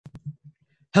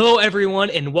Hello, everyone,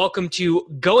 and welcome to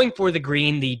Going for the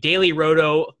Green, the Daily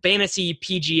Roto Fantasy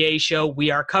PGA show. We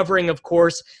are covering, of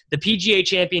course, the PGA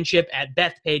Championship at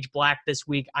Bethpage Black this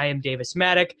week. I am Davis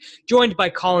Maddock, joined by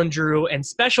Colin Drew, and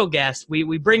special guest.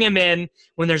 We bring him in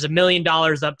when there's $1 million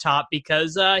up top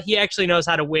because he actually knows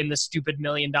how to win the stupid $1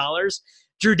 million.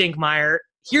 Drew Dinkmeyer,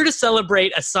 here to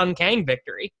celebrate a Sung Kang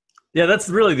victory. Yeah, that's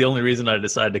really the only reason I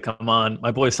decided to come on.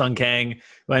 My boy Sung Kang,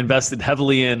 who I invested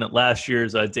heavily in last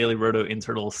year's Daily Roto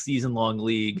Internal season-long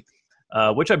league,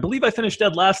 which I believe I finished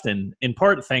dead last in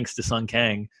part thanks to Sung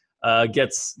Kang,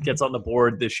 gets on the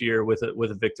board this year with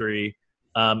a victory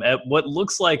at what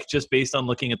looks like, just based on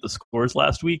looking at the scores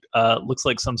last week, looks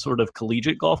like some sort of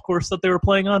collegiate golf course that they were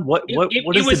playing on.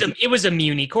 It was a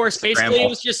muni course basically. Scramble. It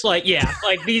was just like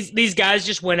these guys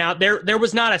just went out there. There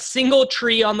was not a single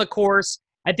tree on the course.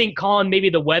 I think, Colin, maybe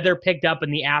the weather picked up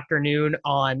in the afternoon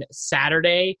on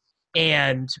Saturday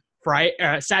and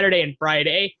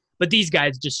Friday, but these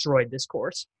guys destroyed this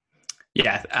course.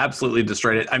 Yeah, absolutely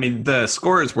destroyed it. I mean, the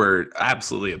scores were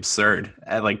absolutely absurd.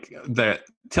 Like, the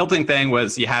tilting thing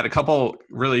was you had a couple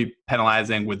really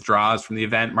penalizing withdrawals from the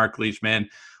event. Mark Leishman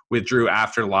withdrew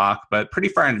after lock, but pretty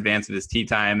far in advance of his tee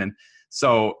time. And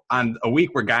so on a week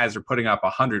where guys are putting up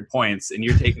 100 points and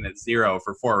you're taking it 0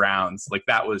 for 4 rounds, like,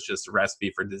 that was just a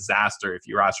recipe for disaster if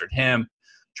you rostered him.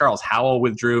 Charles Howell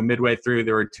withdrew midway through.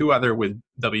 There were 2 other with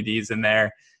WDs in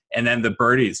there. And then the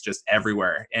birdies just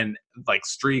everywhere. And like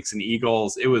streaks and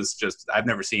eagles, it was just, I've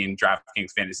never seen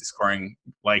DraftKings fantasy scoring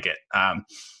like it. I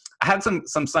had some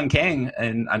Sung Kang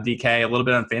on DK, a little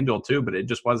bit on FanDuel too, but it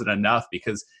just wasn't enough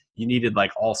because you needed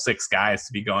like all 6 guys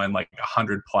to be going like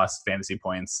 100 plus fantasy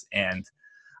points. And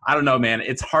I don't know, man,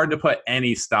 it's hard to put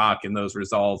any stock in those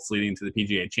results leading to the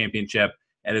PGA Championship,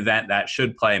 an event that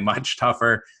should play much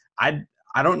tougher. I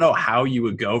don't know how you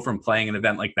would go from playing an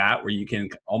event like that where you can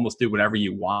almost do whatever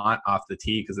you want off the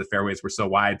tee because the fairways were so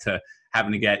wide to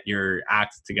having to get your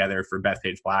act together for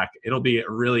Bethpage Black. It'll be a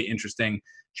really interesting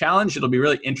challenge. It'll be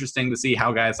really interesting to see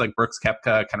how guys like Brooks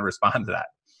Koepka kind of respond to that.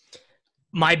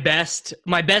 My best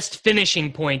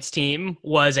finishing points team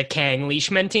was a Kang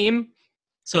Leishman team.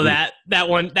 So that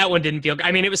one didn't feel good.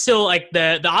 I mean, it was still like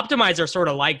the optimizer sort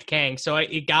of liked Kang. So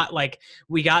it got like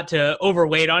we got to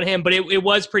overweight on him, but it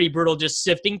was pretty brutal just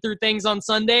sifting through things on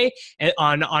Sunday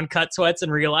on cut sweats and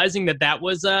realizing that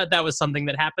was something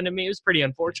that happened to me. It was pretty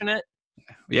unfortunate.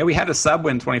 Yeah, we had a sub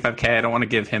win 25K. I don't want to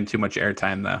give him too much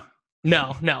airtime though.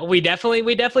 No, we definitely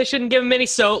shouldn't give him any.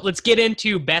 So let's get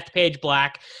into Bethpage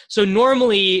Black. So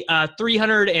normally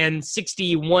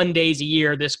 361 days a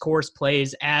year, this course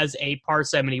plays as a par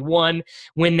 71.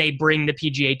 When they bring the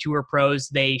PGA Tour pros,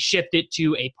 they shift it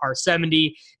to a par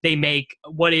 70. They make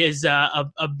what is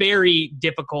a very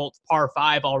difficult par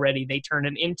 5 already. They turn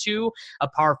it into a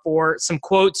par 4. Some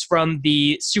quotes from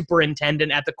the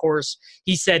superintendent at the course.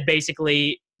 He said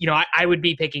basically, I would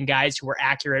be picking guys who are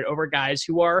accurate over guys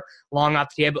who are long off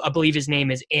the tee. I believe his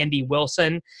name is Andy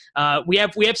Wilson. We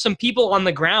have some people on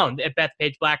the ground at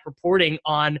Bethpage Black reporting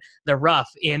on the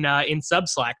rough in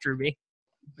Subslack, Drewby.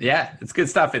 Yeah, it's good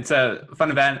stuff. It's a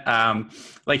fun event.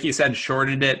 Like you said,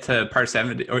 shortened it to par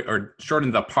 70 or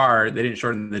shortened the par. They didn't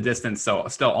shorten the distance, so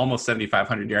still almost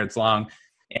 7,500 yards long.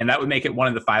 And that would make it one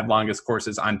of the 5 longest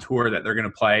courses on tour that they're going to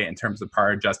play in terms of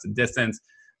par adjusted distance.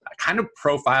 Kind of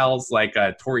profiles like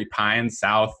Torrey Pines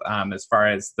South as far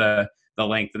as the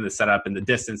length and the setup and the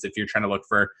distance if you're trying to look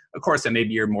for a course that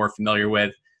maybe you're more familiar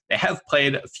with. They have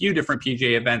played a few different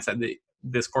PGA events at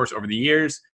this course over the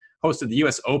years, hosted the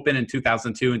U.S. Open in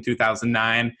 2002 and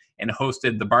 2009, and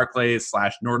hosted the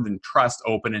Barclays/Northern Trust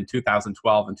Open in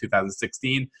 2012 and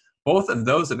 2016. Both of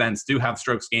those events do have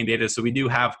strokes gained data, so we do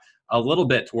have a little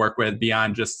bit to work with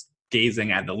beyond just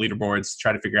gazing at the leaderboards to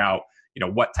try to figure out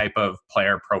what type of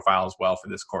player profiles well for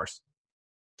this course.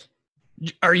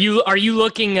 Are you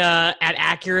looking at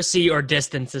accuracy or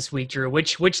distance this week, Drew?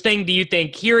 Which thing do you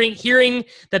think, hearing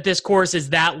that this course is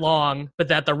that long, but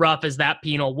that the rough is that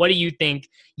penal, what do you think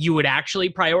you would actually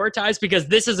prioritize? Because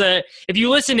if you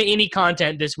listen to any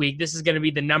content this week, this is going to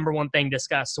be the number one thing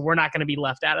discussed. So we're not going to be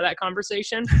left out of that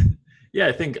conversation. Yeah,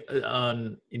 I think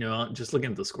just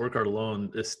looking at the scorecard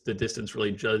alone, the distance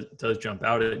really does jump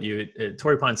out at you.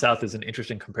 Torrey Pines South is an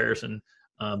interesting comparison,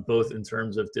 both in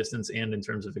terms of distance and in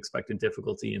terms of expected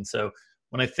difficulty. And so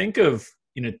when I think of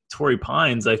Torrey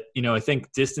Pines, I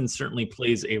think distance certainly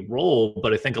plays a role,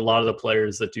 but I think a lot of the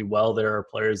players that do well there are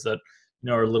players that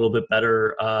are a little bit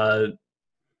better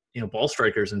ball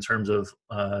strikers in terms of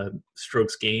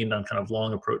strokes gained on kind of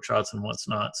long approach shots and what's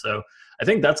not. So I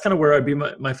think that's kind of where I'd be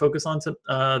my focus on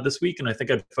this week. And I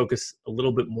think I'd focus a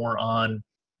little bit more on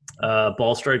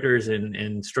ball strikers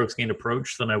in strokes gained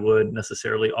approach than I would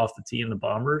necessarily off the tee in the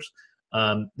Bombers.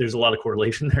 There's a lot of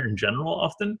correlation there in general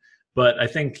often, but I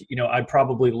think, I'd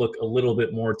probably look a little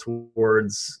bit more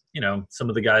towards, some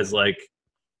of the guys like,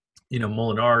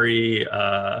 Molinari,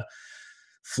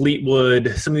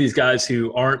 Fleetwood, some of these guys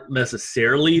who aren't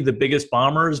necessarily the biggest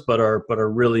bombers, but are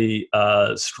really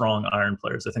strong iron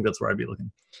players. I think that's where I'd be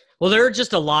looking. Well, there are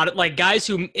just a lot of guys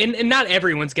who, and not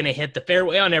everyone's going to hit the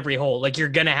fairway on every hole. You're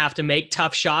going to have to make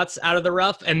tough shots out of the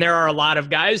rough. And there are a lot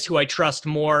of guys who I trust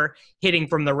more hitting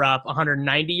from the rough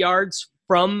 190 yards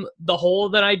from the hole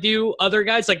than I do other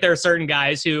guys. There are certain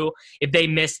guys who, if they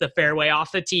miss the fairway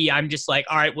off the tee, I'm just all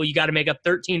right, well, you got to make a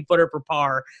 13-footer for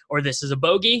par or this is a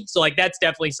bogey. So that's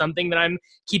definitely something that I'm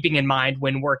keeping in mind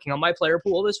when working on my player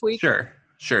pool this week.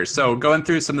 Sure. So going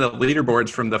through some of the leaderboards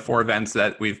from the 4 events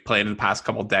that we've played in the past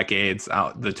couple decades,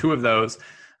 the 2 of those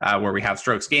where we have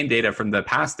strokes gained data from the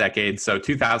past decade. So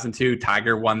 2002,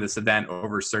 Tiger won this event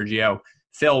over Sergio.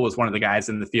 Phil was one of the guys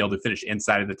in the field who finished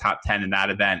inside of the top 10 in that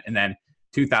event. And then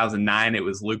 2009, it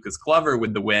was Lucas Glover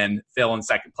with the win, Phil in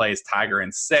second place, Tiger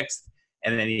in 6th.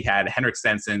 And then he had Henrik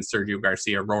Stenson, Sergio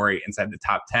Garcia, Rory inside the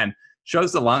top 10.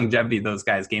 Shows the longevity those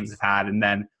guys' games have had. And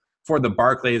then for the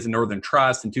Barclays and Northern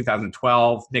Trust in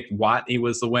 2012, Nick Watney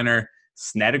was the winner.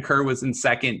 Snedeker was in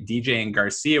second. DJ and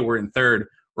Garcia were in third.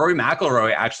 Rory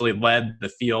McIlroy actually led the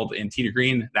field in tee to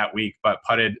green that week, but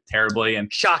putted terribly.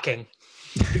 And shocking.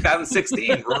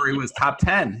 2016, Rory was top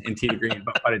 10 in tee to green,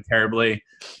 but putted terribly.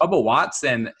 Bubba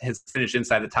Watson has finished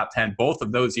inside the top 10 both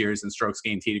of those years in strokes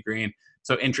gained tee to green.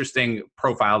 So interesting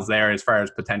profiles there as far as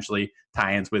potentially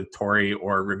tie-ins with Torrey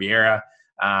or Riviera.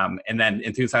 And then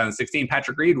in 2016,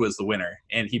 Patrick Reed was the winner,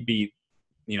 and he beat,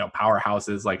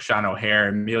 powerhouses like Sean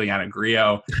O'Hare, Emiliano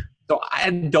Grillo. So I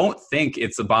don't think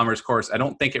it's a Bombers course. I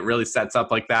don't think it really sets up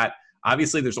like that.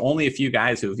 Obviously, there's only a few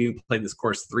guys who have even played this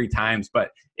course 3 times, but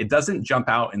it doesn't jump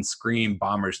out and scream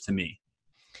Bombers to me.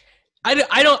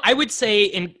 I would say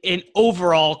in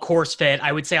overall course fit,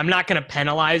 I would say I'm not going to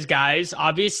penalize guys,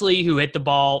 obviously, who hit the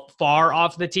ball far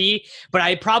off the tee, but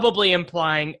I'm probably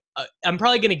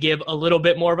going to give a little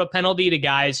bit more of a penalty to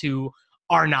guys who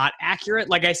are not accurate.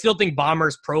 I still think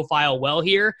Bombers profile well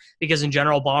here because in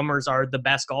general, Bombers are the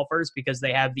best golfers because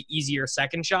they have the easier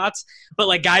second shots.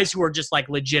 But guys who are just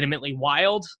legitimately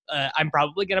wild, I'm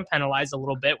probably going to penalize a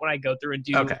little bit when I go through and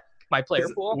do my player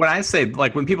pool. When I say,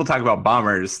 when people talk about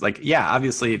Bombers,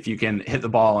 obviously if you can hit the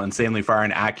ball insanely far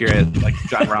and accurate, like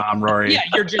Jon Rahm, Rory. Yeah,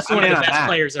 you're just one of the best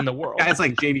players in the world. Guys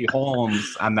like JB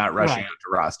Holmes, I'm not rushing out to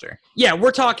roster. Yeah,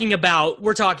 we're talking about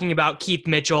Keith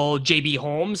Mitchell, JB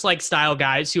Holmes, style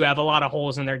guys who have a lot of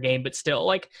holes in their game, but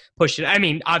still push it. I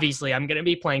mean, obviously I'm going to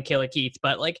be playing Killer Keith,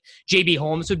 but JB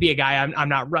Holmes would be a guy I'm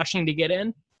not rushing to get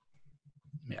in.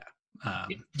 Yeah.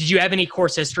 Did you have any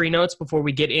course history notes before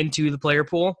we get into the player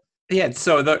pool? Yeah,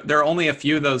 so there are only a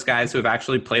few of those guys who have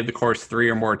actually played the course 3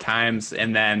 or more times,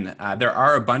 and then there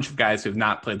are a bunch of guys who have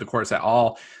not played the course at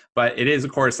all, but it is a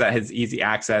course that has easy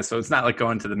access, so it's not like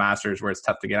going to the Masters where it's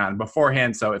tough to get on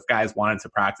beforehand. So if guys wanted to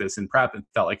practice and prep and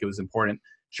felt like it was important,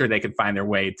 sure, they could find their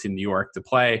way to New York to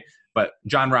play. But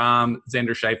Jon Rahm,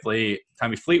 Xander Schauffele,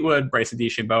 Tommy Fleetwood, Bryson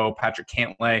DeChambeau, Patrick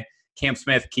Cantlay, Cam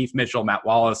Smith, Keith Mitchell, Matt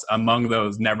Wallace, among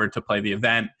those never to play the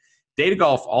event. Data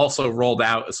Golf also rolled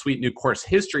out a sweet new course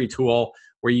history tool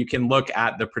where you can look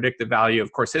at the predictive value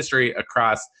of course history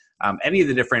across any of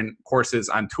the different courses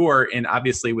on tour. And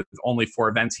obviously with only 4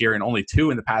 events here and only 2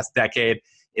 in the past decade,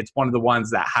 it's one of the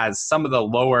ones that has some of the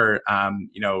lower,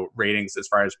 ratings as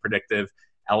far as predictive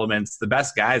elements. The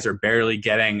best guys are barely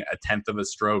getting a 10th of a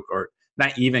stroke, or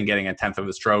not even getting a 10th of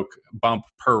a stroke bump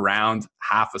per round,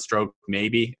 half a stroke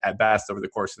maybe at best over the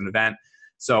course of an event.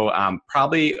 So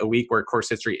probably a week where course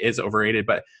history is overrated,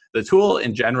 but the tool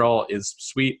in general is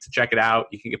sweet to check it out.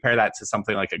 You can compare that to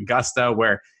something like Augusta,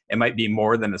 where it might be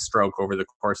more than a stroke over the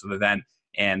course of the event.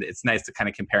 And it's nice to kind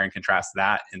of compare and contrast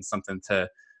that and something to,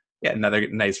 another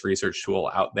nice research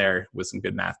tool out there with some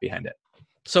good math behind it.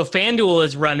 So FanDuel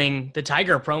is running the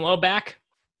Tiger promo back.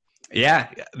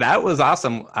 Yeah, that was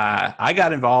awesome. I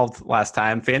got involved last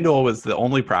time. FanDuel was the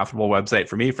only profitable website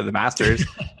for me for the Masters.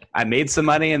 I made some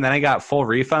money and then I got full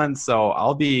refunds. So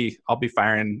I'll be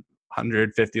firing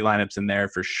 150 lineups in there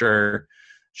for sure.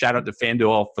 Shout out to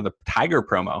FanDuel for the Tiger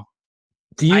promo.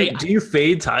 Do you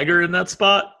fade Tiger in that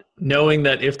spot, knowing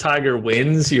that if Tiger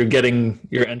wins, you're getting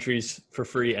your entries for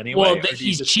free anyway? Well,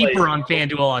 he's cheaper on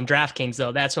FanDuel on DraftKings,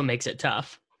 though. That's what makes it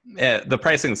tough. Yeah, the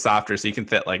pricing's softer, so you can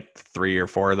fit 3 or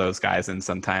 4 of those guys in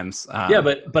sometimes.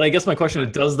 But I guess my question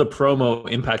is, does the promo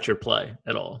impact your play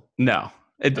at all? No.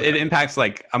 It impacts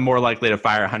I'm more likely to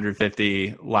fire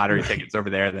 150 lottery tickets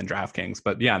over there than DraftKings,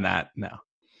 but beyond that, no.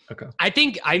 Okay.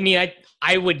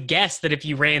 I would guess that if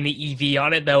you ran the EV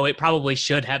on it, though, it probably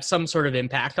should have some sort of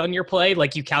impact on your play.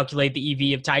 Like you calculate the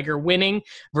EV of Tiger winning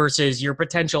versus your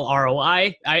potential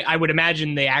ROI. I would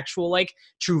imagine the actual like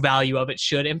true value of it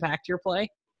should impact your play.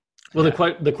 Well,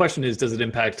 the question is, does it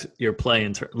impact your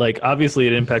play like obviously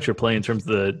it impacts your play in terms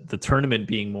of the tournament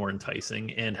being more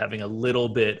enticing and having a little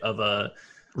bit of a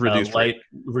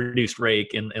reduced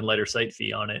rake and lighter site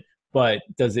fee on it. But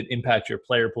does it impact your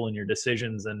player pool and your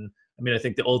decisions? And I mean, I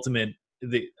think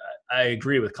I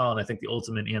agree with Colin. I think the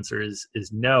ultimate answer is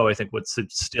no. I think what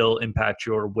should still impact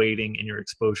your weighting and your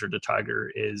exposure to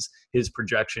Tiger is his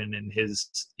projection and his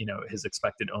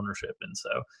expected ownership. And so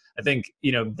I think,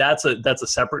 that's a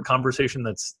separate conversation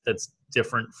that's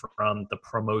different from the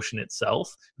promotion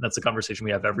itself. And that's a conversation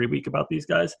we have every week about these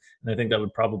guys. And I think that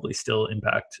would probably still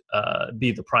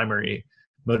be the primary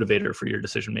motivator for your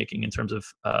decision making in terms of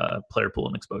player pool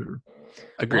and exposure.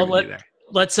 Agree with you there.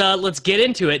 Let's get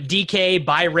into it. DK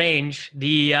by range,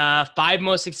 the 5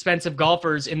 most expensive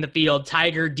golfers in the field: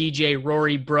 Tiger, DJ,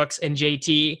 Rory, Brooks, and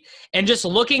JT. And just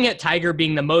looking at Tiger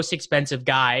being the most expensive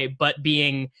guy, but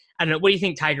being, I don't know, what do you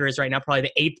think Tiger is right now? Probably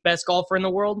the 8th best golfer in the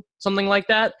world, something like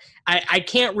that. I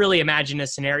can't really imagine a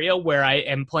scenario where I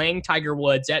am playing Tiger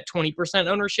Woods at 20%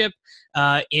 ownership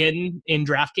in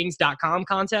DraftKings.com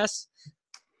contests.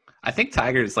 I think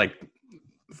Tiger's like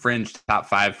fringe top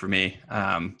 5 for me.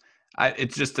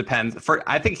 It just depends.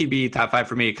 I think he'd be top 5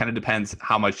 for me. It kind of depends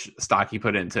how much stock he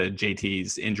put into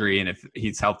JT's injury and if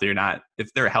he's healthy or not.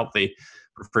 If they're healthy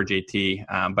for JT,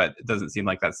 but it doesn't seem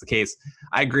like that's the case.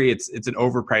 I agree. It's an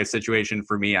overpriced situation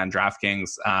for me on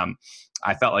DraftKings.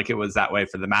 I felt like it was that way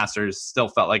for the Masters. Still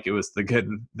felt like it was the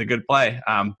good play.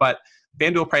 But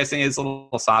FanDuel pricing is a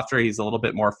little softer. He's a little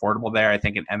bit more affordable there. I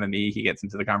think in MME he gets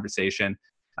into the conversation.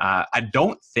 I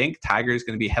don't think Tiger is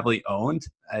going to be heavily owned.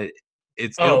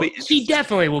 He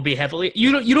definitely will be heavily.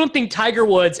 You don't think Tiger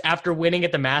Woods, after winning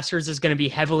at the Masters, is going to be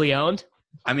heavily owned?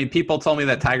 I mean, people told me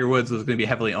that Tiger Woods was going to be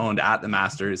heavily owned at the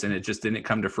Masters, and it just didn't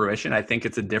come to fruition. I think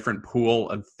it's a different pool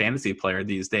of fantasy player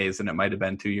these days than it might have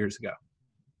been 2 years ago.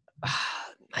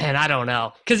 Man, I don't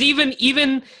know, because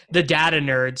even the data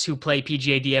nerds who play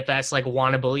PGA DFS like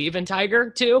want to believe in Tiger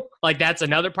too. Like that's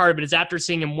another part of it. Is after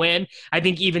seeing him win, I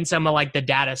think even some of like the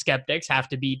data skeptics have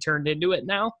to be turned into it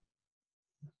now.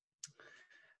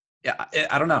 Yeah,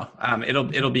 I don't know.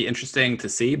 It'll be interesting to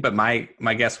see, but my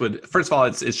guess would, first of all,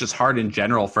 it's just hard in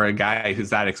general for a guy who's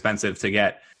that expensive to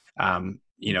get,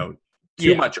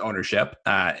 too much ownership.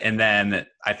 And then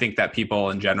I think that people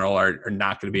in general are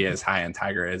not going to be as high on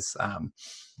Tiger as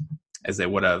they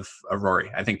would have a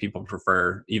Rory. I think people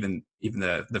prefer, even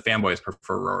the fanboys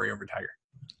prefer Rory over Tiger.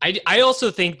 I also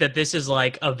think that this is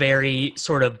like a very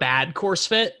sort of bad course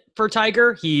fit for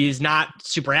Tiger. He's not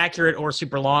super accurate or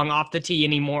super long off the tee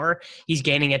anymore. He's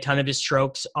gaining a ton of his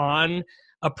strokes on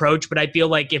approach, but I feel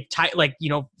like if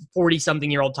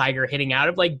 40-something-year-old Tiger hitting out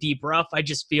of like deep rough, I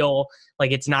just feel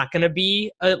like it's not going to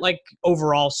be like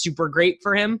overall super great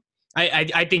for him.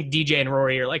 I think DJ and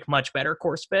Rory are like much better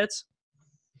course fits.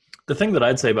 The thing that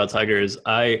I'd say about Tiger is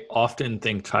I often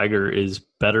think Tiger is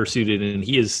better suited, and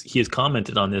he has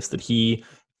commented on this, that he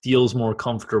feels more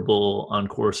comfortable on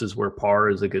courses where par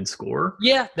is a good score.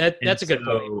 Yeah, that's a good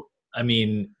point. I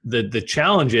mean, the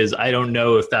challenge is I don't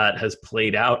know if that has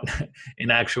played out in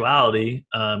actuality,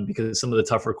 because some of the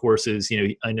tougher courses,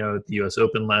 I know at the U.S.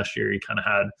 Open last year, he kind of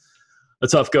had a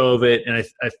tough go of it. And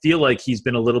I feel like he's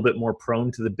been a little bit more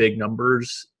prone to the big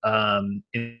numbers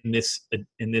in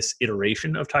this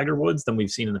iteration of Tiger Woods than we've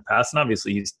seen in the past. And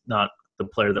obviously he's not the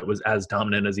player that was as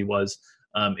dominant as he was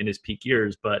in his peak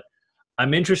years, but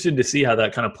I'm interested to see how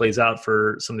that kind of plays out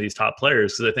for some of these top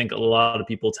players, because I think a lot of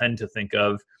people tend to think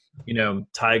of,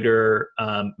 Tiger,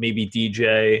 maybe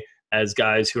DJ as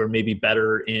guys who are maybe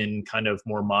better in kind of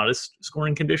more modest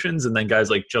scoring conditions, and then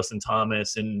guys like Justin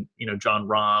Thomas and, Jon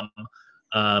Rahm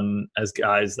as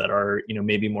guys that are,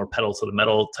 maybe more pedal to the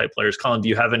metal type players. Colin, do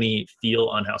you have any feel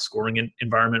on how scoring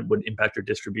environment would impact your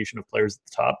distribution of players at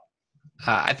the top?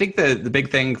 I think the big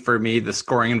thing for me, the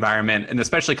scoring environment, and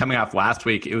especially coming off last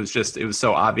week, it was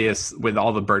so obvious with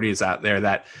all the birdies out there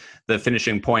that the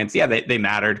finishing points, they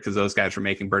mattered because those guys were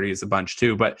making birdies a bunch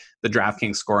too, but the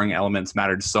DraftKings scoring elements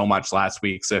mattered so much last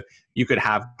week. So you could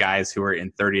have guys who were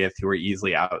in 30th who were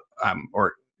easily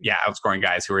outscoring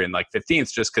guys who were in like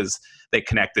 15th just because they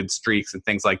connected streaks and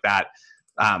things like that.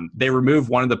 They removed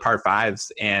one of the par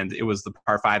fives, and it was the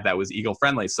par five that was eagle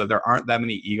friendly. So there aren't that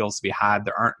many eagles to be had.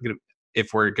 There aren't going to,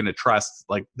 if we're going to trust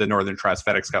like the Northern Trust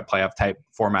FedEx Cup playoff type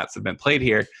formats have been played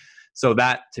here. So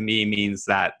that to me means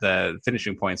that the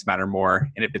finishing points matter more.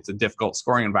 And if it's a difficult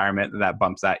scoring environment, that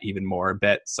bumps that even more a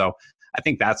bit. So I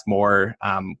think that's more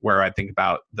where I think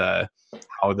about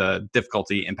how the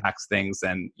difficulty impacts things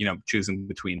and, choosing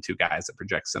between two guys that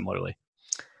project similarly.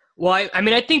 Well, I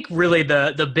mean, I think really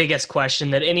the biggest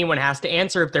question that anyone has to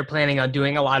answer if they're planning on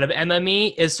doing a lot of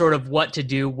MME is sort of what to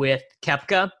do with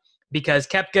Koepka, because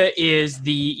Koepka is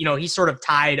he's sort of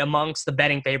tied amongst the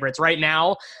betting favorites. Right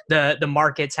now, the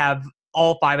markets have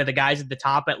all five of the guys at the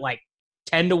top at like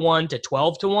 10-1 to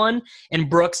 12-1, and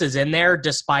Brooks is in there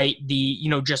despite the,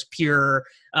 just pure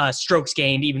strokes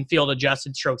gained, even field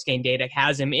adjusted strokes gained data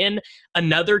has him in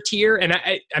another tier. And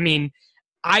I mean,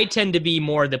 I tend to be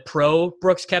more the pro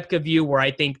Brooks Koepka view, where I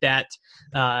think that,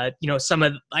 I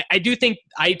do think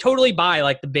I totally buy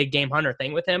like the big game hunter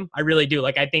thing with him. I really do.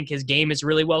 Like, I think his game is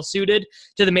really well suited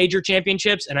to the major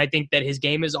championships. And I think that his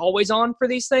game is always on for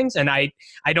these things. And I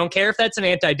don't care if that's an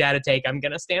anti-data take. I'm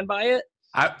going to stand by it.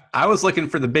 I was looking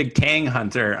for the big Kang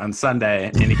hunter on Sunday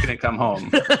and he couldn't come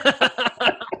home.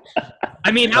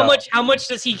 I mean, how much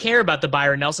does he care about the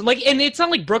Byron Nelson? Like, and it's not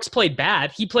like Brooks played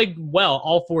bad. He played well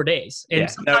all 4 days.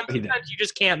 And sometimes you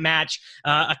just can't match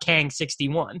a Kang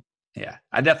 61. Yeah,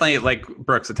 I definitely like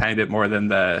Brooks a tiny bit more than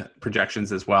the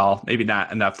projections as well. Maybe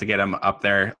not enough to get him up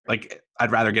there. Like,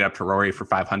 I'd rather get up to Rory for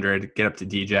 500, get up to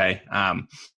DJ.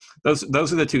 Those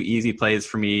are the two easy plays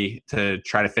for me to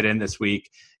try to fit in this week.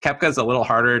 Koepka's a little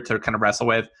harder to kind of wrestle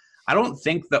with. I don't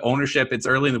think the ownership, it's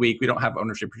early in the week, we don't have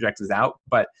ownership projections out,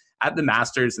 but at the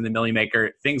Masters and the Millie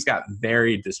Maker, things got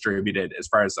very distributed as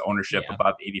far as the ownership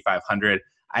above 8,500.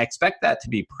 I expect that to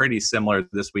be pretty similar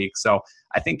this week. So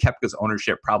I think Koepka's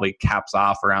ownership probably caps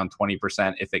off around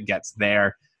 20% if it gets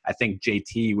there. I think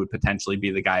JT would potentially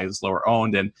be the guy who's lower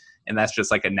owned, and that's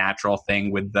just like a natural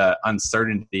thing with the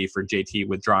uncertainty for JT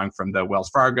withdrawing from the Wells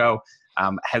Fargo.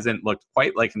 Hasn't looked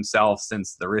quite like himself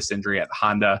since the wrist injury at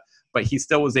Honda, but he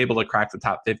still was able to crack the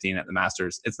top 15 at the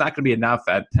Masters. It's not going to be enough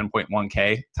at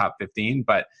 10.1K top 15,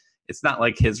 but it's not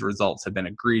like his results have been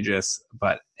egregious.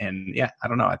 I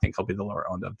don't know. I think he'll be the lower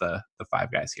owned of the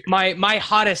five guys here. My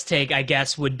hottest take, I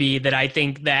guess, would be that I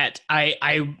think that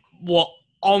I will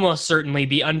almost certainly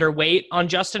be underweight on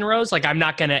Justin Rose. Like, I'm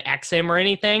not going to X him or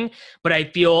anything, but I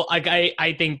feel like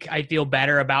I think I feel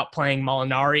better about playing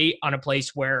Molinari on a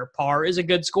place where par is a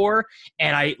good score.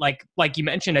 And I like you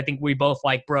mentioned, I think we both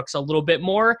like Brooks a little bit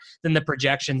more than the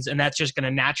projections, and that's just going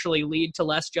to naturally lead to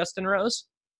less Justin Rose.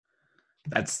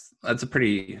 That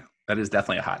is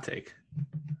definitely a hot take.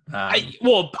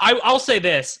 I'll say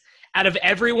this. Out of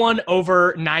everyone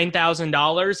over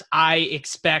 $9,000, I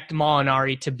expect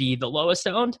Molinari to be the lowest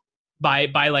owned by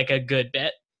like a good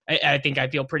bit. I think I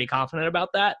feel pretty confident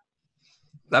about that.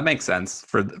 That makes sense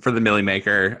for the Millie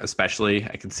Maker, especially.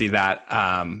 I can see that.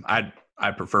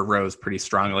 I prefer Rose pretty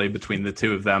strongly between the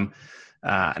two of them.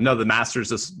 I know the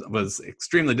Masters was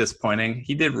extremely disappointing.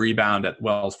 He did rebound at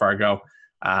Wells Fargo.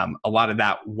 A lot of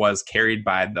that was carried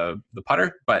by the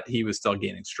putter, but he was still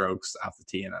gaining strokes off the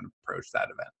tee and approached that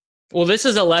event. Well, this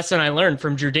is a lesson I learned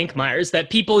from Drew Dinkmeyers, that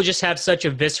people just have such a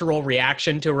visceral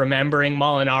reaction to remembering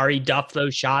Molinari duff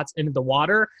those shots into the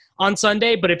water on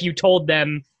Sunday. But if you told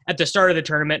them at the start of the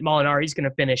tournament, Molinari's going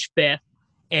to finish fifth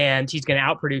and he's going to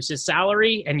outproduce his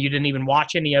salary, and you didn't even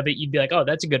watch any of it, you'd be like, oh,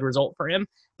 that's a good result for him.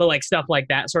 But like stuff like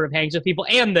that sort of hangs with people.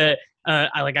 And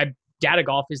data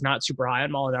golf is not super high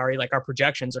on Molinari. Like, our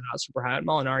projections are not super high on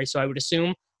Molinari. So I would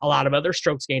assume a lot of other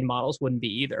strokes gained models wouldn't be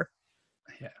either.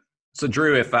 Yeah. So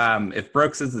Drew, if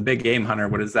Brooks is the big game hunter,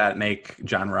 what does that make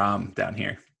Jon Rahm down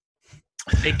here?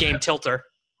 Big game tilter.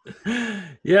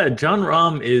 Yeah, I think Jon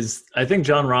Rahm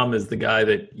is the guy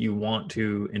that you want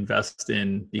to invest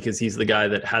in, because he's the guy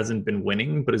that hasn't been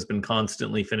winning, but has been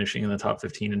constantly finishing in the top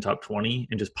 15 and top 20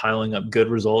 and just piling up good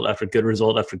result after good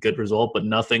result after good result, but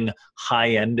nothing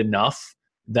high end enough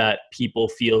that people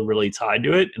feel really tied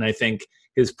to it. And I think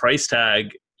his price tag,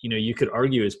 you could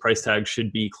argue his price tag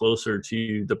should be closer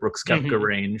to the Brooks Koepka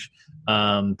range,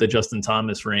 the Justin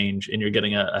Thomas range, and you're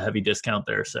getting a heavy discount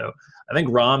there. So I think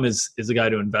Rahm is a guy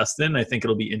to invest in. I think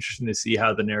it'll be interesting to see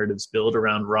how the narratives build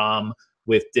around Rahm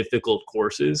with difficult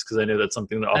courses, because I know that's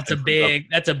something that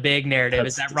that's a big narrative.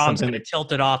 Is that Rahm's going to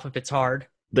tilt it off if it's hard?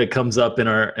 That comes up in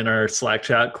our Slack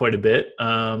chat quite a bit.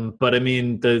 But I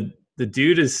mean, the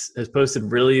dude has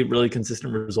posted really, really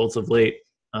consistent results of late.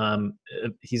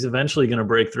 He's eventually going to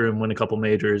break through and win a couple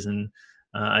majors, and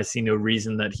I see no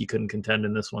reason that he couldn't contend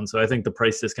in this one. So I think the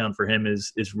price discount for him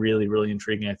is really, really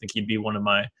intriguing. I think he'd be one of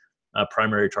my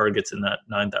primary targets in that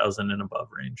 9,000 and above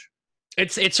range.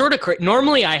 It's sort of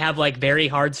normally I have like very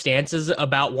hard stances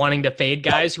about wanting to fade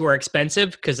guys who are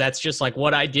expensive, because that's just like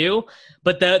what I do.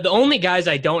 But the only guys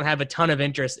I don't have a ton of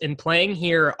interest in playing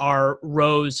here are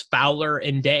Rose, Fowler,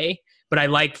 and Day, but I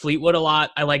like Fleetwood a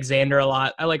lot. I like Xander a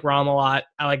lot. I like Rahm a lot.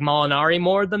 I like Molinari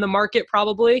more than the market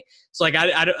probably. So like,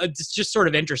 it's just sort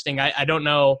of interesting. I don't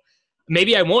know.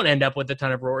 Maybe I won't end up with a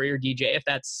ton of Rory or DJ if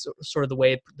that's sort of the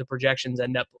way the projections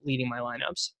end up leading my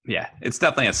lineups. Yeah, it's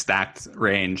definitely a stacked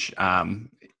range.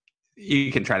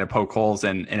 You can try to poke holes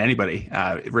in anybody,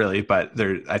 really, but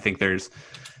I think there's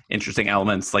interesting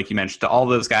elements, like you mentioned, to all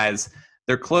those guys.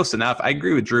 They're close enough. I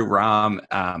agree with Drew. Rahm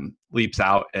leaps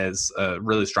out as a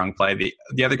really strong play.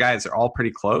 The other guys are all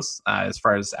pretty close as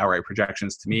far as outright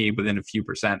projections to me, within a few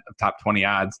percent of top 20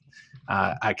 odds.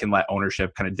 I can let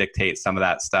ownership kind of dictate some of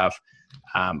that stuff.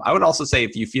 I would also say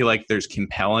if you feel like there's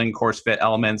compelling course fit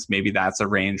elements, maybe that's a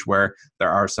range where there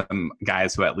are some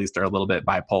guys who at least are a little bit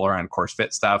bipolar on course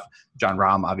fit stuff. Jon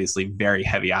Rahm, obviously very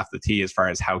heavy off the tee as far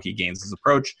as how he gains his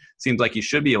approach. Seems like he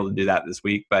should be able to do that this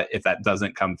week, but if that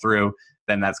doesn't come through,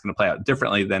 then that's going to play out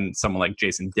differently than someone like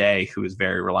Jason Day, who is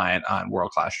very reliant on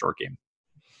world-class short game.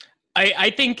 I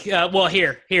think, well,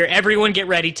 here, everyone get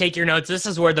ready. Take your notes. This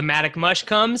is where the Matic mush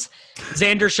comes.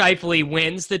 Xander Schauffele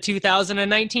wins the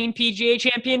 2019 PGA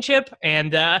Championship,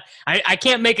 and I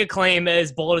can't make a claim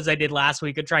as bold as I did last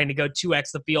week of trying to go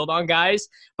 2x the field on guys,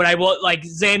 but I will, like,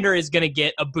 Xander is going to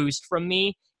get a boost from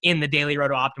me in the Daily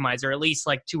Roto Optimizer, at least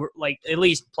at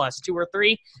least plus 2 or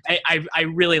 3. I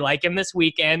really like him this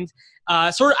weekend.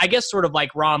 Sort of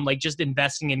like Rahm, like just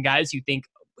investing in guys you think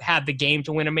have the game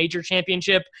to win a major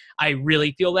championship. I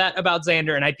really feel that about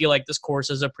Xander, and I feel like this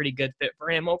course is a pretty good fit for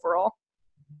him overall.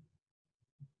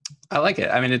 I like it.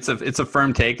 I mean, it's a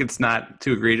firm take. It's not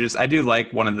too egregious. I do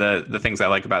like one of the things I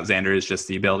like about Xander is just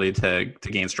the ability to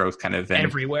gain strokes kind of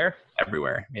everywhere.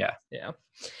 Yeah. Yeah.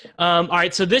 All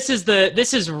right. So this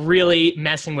is really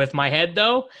messing with my head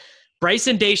though.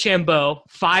 Bryson DeChambeau,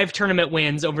 5 tournament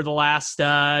wins over the last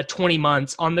 20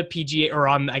 months on the PGA, or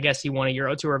on, I guess he won a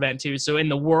Euro Tour event too. So in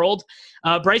the world,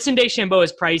 Bryson DeChambeau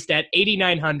is priced at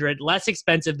 $8,900, less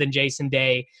expensive than Jason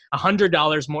Day,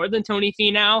 $100 more than Tony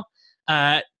Finau.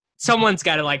 Someone's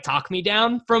got to like talk me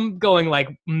down from going like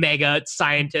mega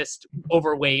scientist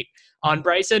overweight on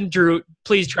Bryson. Drew,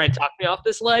 please try and talk me off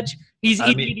this ledge. He's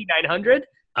 8,900.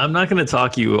 I'm not going to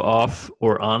talk you off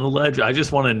or on the ledge. I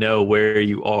just want to know where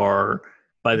you are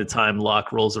by the time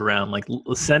lock rolls around. Like,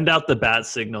 send out the bat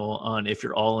signal on if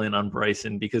you're all in on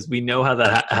Bryson, because we know how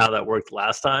that worked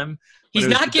last time. He's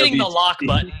not getting the lock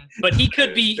button, but he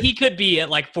could be at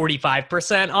like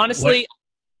 45%. Honestly,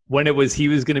 when it was he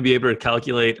was going to be able to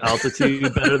calculate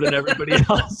altitude better than everybody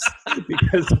else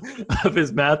because of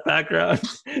his math background.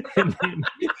 And then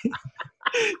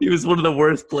he was one of the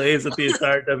worst plays at the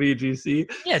entire WGC.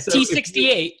 Yeah, so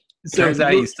T68. Turns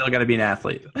out he's still going to be an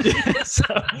athlete.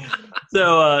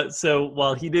 So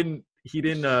while he didn't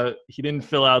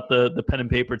fill out the pen and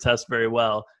paper test very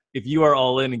well, if you are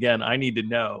all in again, I need to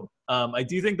know. I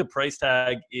do think the price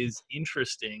tag is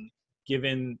interesting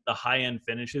given the high-end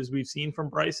finishes we've seen from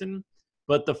Bryson,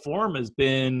 but the form has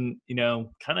been,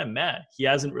 kind of meh. He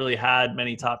hasn't really had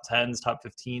many top 10s, top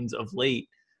 15s of late.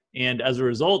 And as a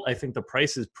result, I think the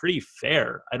price is pretty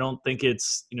fair. I don't think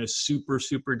it's, super,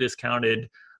 super discounted.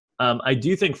 I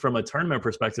do think from a tournament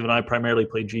perspective, and I primarily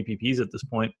play GPPs at this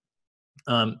point,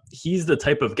 he's the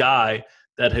type of guy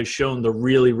that has shown the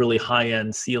really, really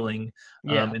high-end ceiling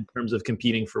in terms of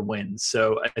competing for wins.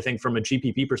 So I think from a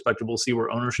GPP perspective, we'll see where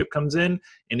ownership comes in.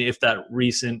 And if that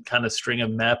recent kind of string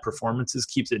of meh performances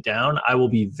keeps it down, I will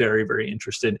be very, very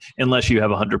interested. Unless you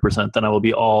have 100%, then I will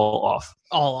be all off.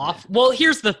 All off? Well,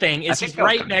 here's the thing. Is he's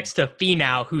right next to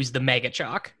Finau, who's the mega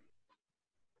chalk.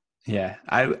 Yeah,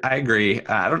 I agree.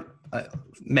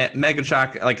 Mega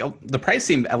chalk, like the price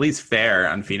seemed at least fair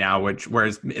on Finau,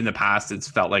 whereas in the past it's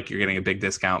felt like you're getting a big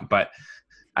discount. But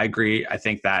I agree. I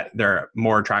think that there are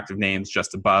more attractive names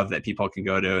just above that people can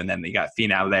go to, and then you got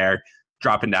Finau there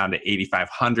dropping down to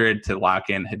 8,500 to lock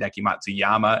in Hideki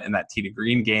Matsuyama in that tee to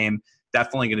green game.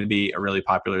 Definitely going to be a really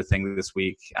popular thing this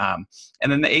week, and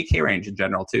then the 8K range in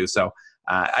general too. So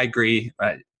I agree.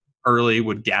 Early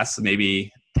would guess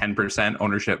maybe 10%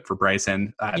 ownership for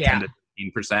Bryson, 10 to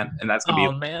 15%, and that's gonna be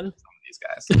some of these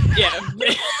guys.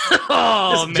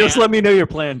 Yeah. Just let me know your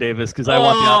plan, Davis, because I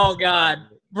want the opposite. Oh God,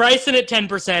 Bryson at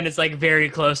 10% is like very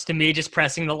close to me just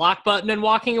pressing the lock button and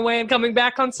walking away and coming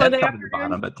back on Sunday. That's probably the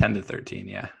bottom, but 10 to 13,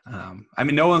 yeah. I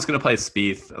mean, no one's gonna play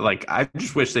Spieth. Like, I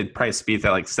just wish they'd price Spieth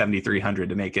at like 7,300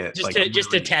 to make it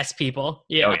just to test people.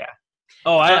 Yeah. Oh yeah.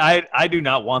 Oh, I do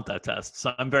not want that test.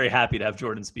 So I'm very happy to have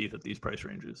Jordan Spieth at these price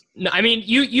ranges. No, I mean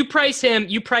you price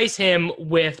him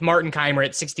with Martin Keimer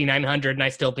at 6,900, and I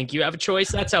still think you have a choice.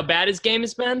 That's how bad his game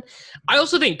has been. I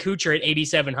also think Kuchar at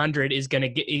 8,700 is gonna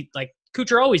get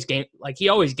Kuchar always he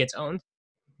always gets owned.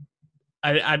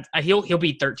 he'll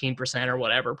be 13% or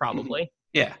whatever probably.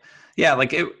 Yeah. Yeah,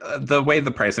 like the way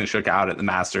the pricing shook out at the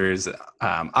Masters,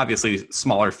 obviously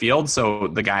smaller field, so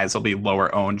the guys will be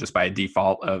lower owned just by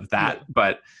default of that,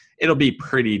 but it'll be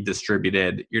pretty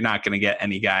distributed. You're not going to get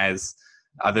any guys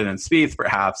other than Spieth,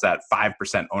 perhaps at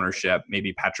 5% ownership.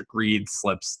 Maybe Patrick Reed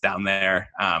slips down there,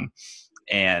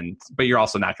 but you're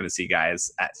also not going to see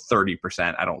guys at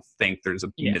 30%. I don't think there's a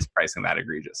mispricing that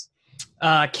egregious.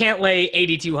 Cantlay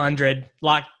 8,200,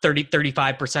 locked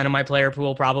 35% of my player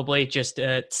pool, probably just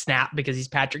snap because he's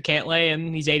Patrick Cantlay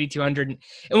and he's 8,200.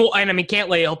 And I mean,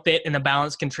 Cantlay will fit in the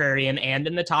balanced contrarian and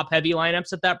in the top heavy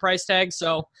lineups at that price tag.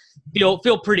 So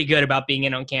feel pretty good about being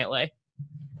in on Cantlay.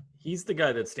 He's the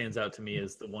guy that stands out to me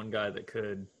as the one guy that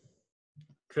could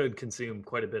consume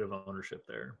quite a bit of ownership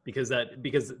there, because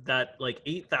that like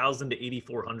 8,000 to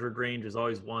 8,400 range is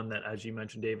always one that, as you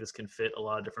mentioned, Davis, can fit a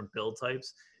lot of different build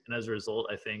types. And as a result,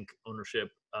 I think ownership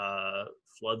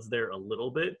floods there a little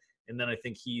bit. And then I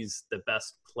think he's the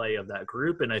best play of that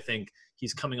group. And I think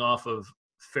he's coming off of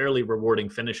fairly rewarding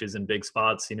finishes in big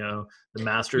spots. You know, the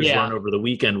Masters run over the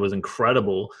weekend was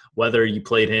incredible, whether you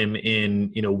played him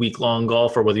in, week-long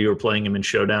golf or whether you were playing him in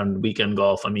showdown weekend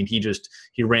golf. I mean, he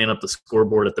ran up the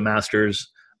scoreboard at the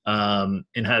Masters and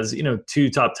has, 2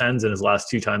 top 10s in his last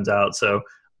 2 times out. So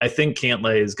I think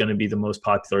Cantlay is going to be the most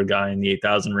popular guy in the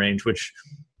 8,000 range, which,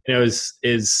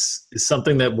 is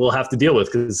something that we'll have to deal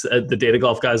with, because the data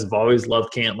golf guys have always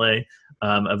loved Cantlay.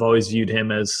 I've always viewed him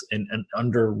as an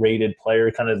underrated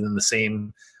player, kind of in the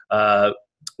same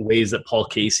ways that Paul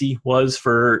Casey was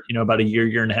for about a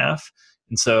year and a half.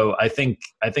 And so I think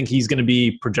he's going to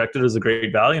be projected as a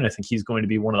great value, and I think he's going to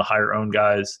be one of the higher owned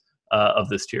guys of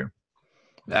this tier.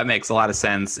 That makes a lot of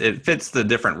sense. It fits the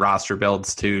different roster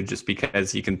builds too, just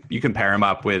because you can pair him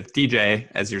up with DJ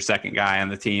as your second guy on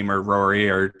the team, or Rory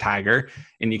or Tiger,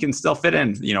 and you can still fit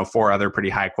in 4 other pretty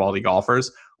high quality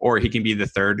golfers. Or he can be the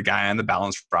third guy on the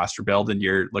balanced roster build, and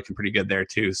you're looking pretty good there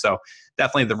too. So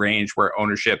definitely the range where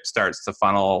ownership starts to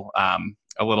funnel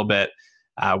a little bit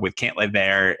with Cantlay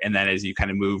there. And then as you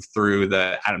kind of move through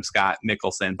the Adam Scott,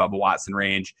 Mickelson, Bubba Watson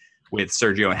range with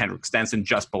Sergio and Henrik Stenson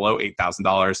just below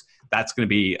 $8,000, that's going to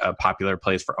be a popular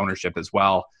place for ownership as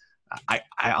well. I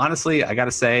honestly, I got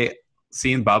to say,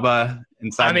 seeing Bubba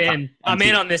inside, I'm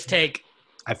in on this take.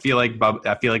 I feel like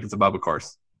it's a Bubba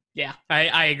course. Yeah,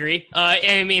 I agree.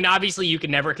 I mean, obviously you can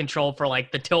never control for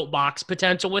like the tilt box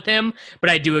potential with him, but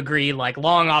I do agree, like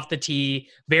long off the tee,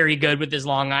 very good with his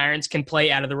long irons, can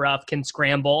play out of the rough, can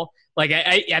scramble. Like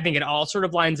I think it all sort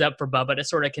of lines up for Bubba to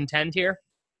sort of contend here.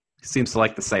 Seems to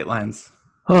like the sight lines.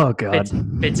 Oh God,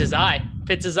 fits his eye.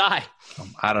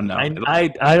 I don't know.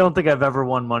 I don't think I've ever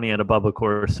won money at a Bubba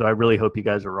course, so I really hope you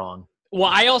guys are wrong. Well,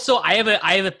 I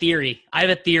have a theory. I have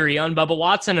a theory on Bubba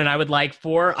Watson, and I would like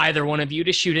for either one of you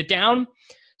to shoot it down.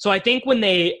 So I think when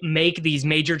they make these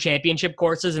major championship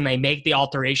courses and they make the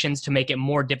alterations to make it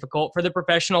more difficult for the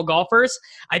professional golfers,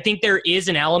 I think there is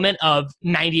an element of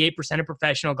 98% of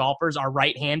professional golfers are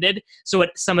right-handed. So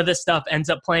some of this stuff ends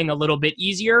up playing a little bit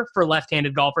easier for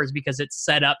left-handed golfers because it's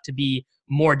set up to be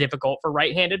more difficult for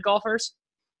right-handed golfers.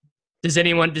 Does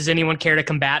anyone care to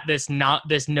combat this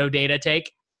no data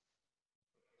take?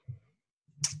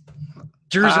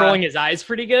 Drew's rolling his eyes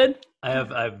pretty good. I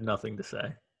have nothing to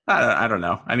say. I don't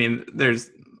know. I mean, there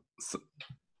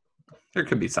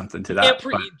could be something to that.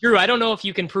 Drew, I don't know if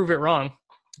you can prove it wrong.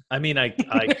 I mean, I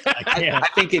can't. I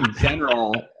think in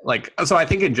general,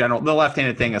 the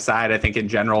left-handed thing aside, I think in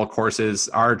general courses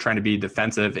are trying to be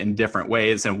defensive in different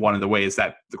ways. And one of the ways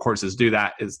that the courses do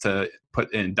that is to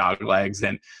put in dog legs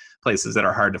and places that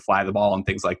are hard to fly the ball and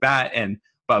things like that. And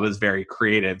Bubba's very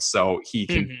creative, so he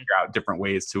can figure out different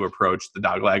ways to approach the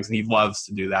dog legs, and he loves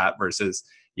to do that versus,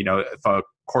 if a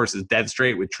course is dead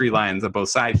straight with tree lines on both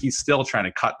sides, he's still trying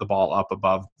to cut the ball up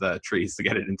above the trees to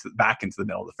get it back into the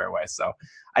middle of the fairway. So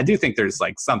I do think there's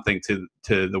like something to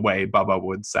the way Bubba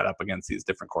would set up against these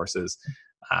different courses.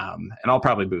 And I'll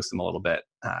probably boost him a little bit.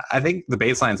 I think the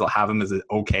baselines will have him as an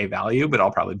okay value, but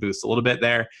I'll probably boost a little bit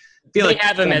there. They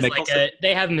have him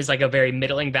as like a very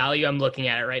middling value. I'm looking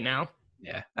at it right now.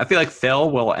 Yeah. I feel like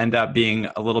Phil will end up being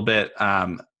a little bit,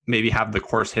 maybe have the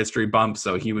course history bump.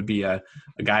 So he would be a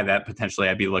guy that potentially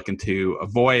I'd be looking to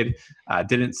avoid.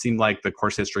 Didn't seem like the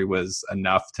course history was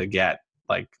enough to get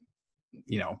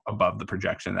above the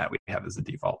projection that we have as a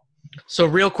default. So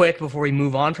real quick before we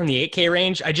move on from the 8K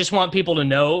range, I just want people to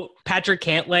know Patrick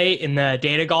Cantlay in the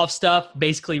data golf stuff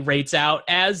basically rates out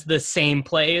as the same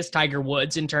play as Tiger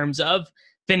Woods in terms of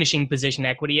finishing position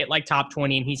equity at like top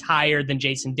 20, and he's higher than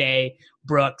Jason Day,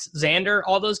 Brooks, Xander,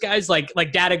 all those guys. Like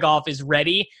data golf is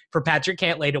ready for Patrick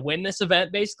Cantlay to win this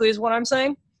event, basically, is what I'm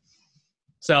saying.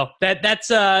 So that's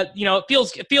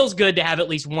it feels good to have at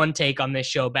least one take on this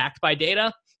show backed by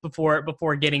data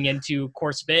before getting into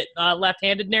course fit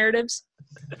left-handed narratives.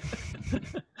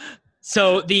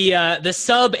 So the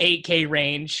sub 8K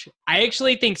range, I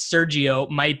actually think Sergio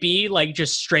might be like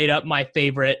just straight up my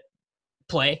favorite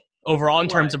play overall in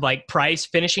terms of like price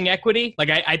finishing equity. Like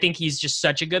I think he's just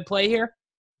such a good play here.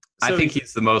 I think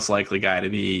he's the most likely guy to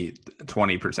be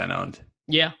 20% owned.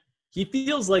 Yeah. He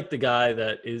feels like the guy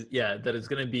that is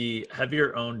going to be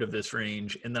heavier owned of this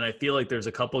range. And then I feel like there's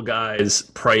a couple guys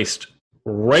priced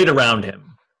right around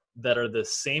him that are the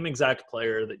same exact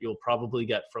player that you'll probably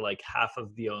get for like half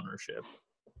of the ownership.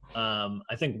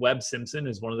 I think Webb Simpson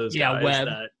is one of those guys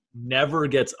that never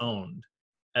gets owned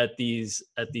at these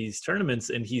tournaments.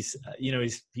 And he's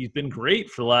been great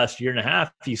for the last year and a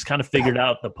half. He's kind of figured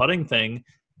out the putting thing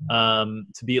to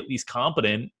be at least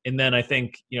competent. And then I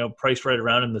think, priced right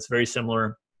around him that's very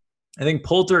similar. I think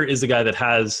Poulter is the guy that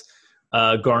has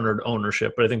garnered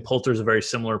ownership, but I think Poulter is a very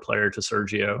similar player to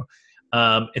Sergio.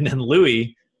 And then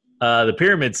Louis, the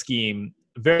pyramid scheme,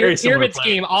 very similar pyramid play.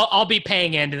 Scheme. I'll be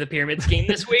paying into the pyramid scheme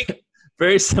this week.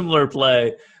 Very similar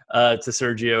play to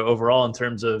Sergio overall in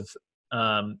terms of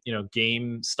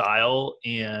game style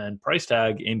and price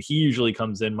tag, and he usually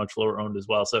comes in much lower owned as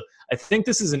well. So I think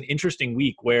this is an interesting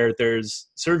week where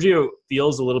Sergio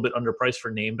feels a little bit underpriced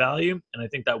for name value, and I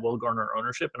think that will garner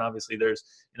ownership. And obviously there's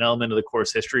an element of the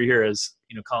course history here, as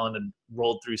Colin had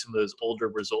rolled through some of those older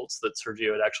results that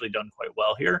Sergio had actually done quite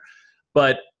well here.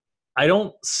 But I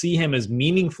don't see him as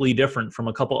meaningfully different from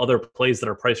a couple other plays that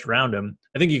are priced around him.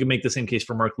 I think you can make the same case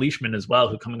for Mark Leishman as well,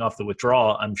 who coming off the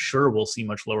withdrawal, I'm sure we'll see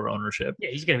much lower ownership.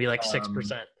 Yeah, he's going to be like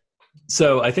 6%.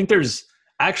 So I think there's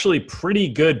actually pretty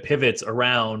good pivots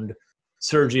around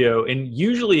Sergio. And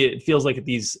usually it feels like at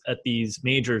these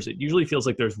majors, it usually feels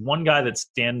like there's one guy that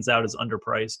stands out as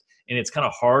underpriced, and it's kind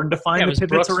of hard to find the pivots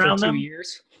Brooks around for 2 them.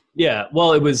 years. Yeah,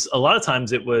 well, it was a lot of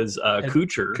times it was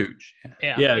Kuchar.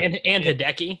 Yeah. And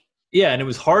Hideki. Yeah, and it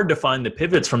was hard to find the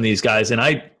pivots from these guys. And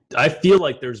I feel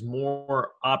like there's more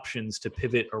options to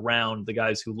pivot around the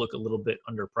guys who look a little bit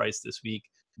underpriced this week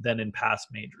than in past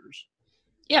majors.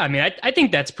 Yeah, I mean, I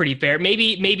think that's pretty fair.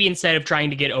 Maybe instead of trying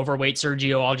to get overweight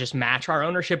Sergio, I'll just match our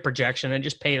ownership projection and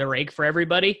just pay the rake for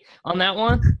everybody on that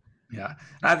one. Yeah,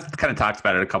 I've kind of talked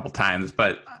about it a couple times,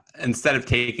 but instead of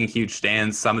taking huge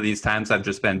stands, some of these times I've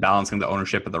just been balancing the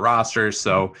ownership of the roster.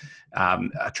 So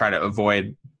I try to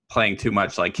avoid playing too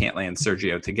much like Cantlay and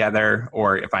Sergio together,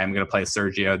 or if I'm going to play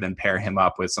Sergio, then pair him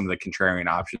up with some of the contrarian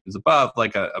options above,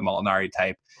 like a Molinari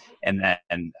type, and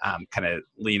then kind of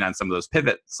lean on some of those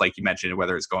pivots, like you mentioned,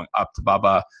 whether it's going up to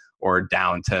Bubba or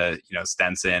down to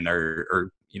Stenson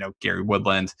or Gary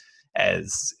Woodland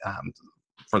as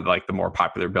for like the more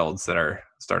popular builds that are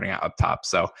starting out up top.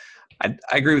 So I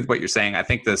agree with what you're saying. I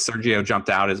think the Sergio jumped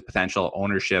out as a potential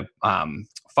ownership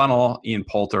funnel. Ian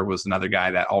Poulter was another guy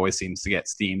that always seems to get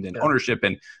steamed in ownership,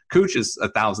 and Cooch is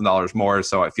 $1,000 more.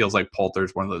 So it feels like Poulter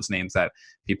is one of those names that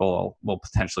people will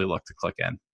potentially look to click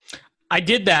in. I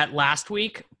did that last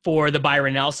week for the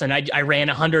Byron Nelson. I ran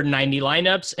 190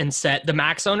 lineups and set the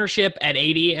max ownership at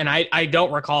 80. And I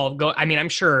don't recall I'm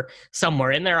sure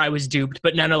somewhere in there I was duped,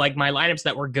 but none of like my lineups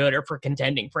that were good or for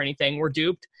contending for anything were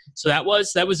duped. So it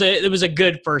was a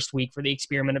good first week for the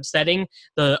experiment of setting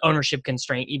the ownership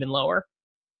constraint even lower.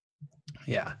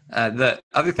 Yeah. The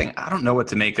other thing, I don't know what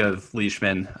to make of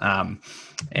Leishman.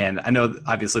 And I know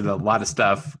obviously there's a lot of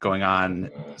stuff going on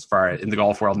as far in the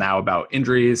golf world now about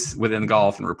injuries within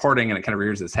golf and reporting, and it kind of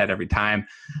rears its head every time.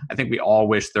 I think we all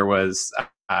wish there was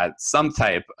some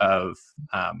type of,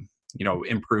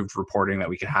 improved reporting that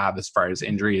we could have as far as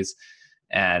injuries.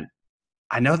 And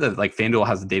I know that like FanDuel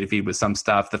has a data feed with some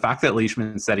stuff. The fact that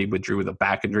Leishman said he withdrew with a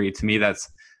back injury, to me,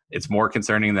 it's more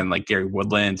concerning than like Gary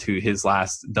Woodland, who his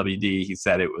last WD, he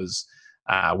said it was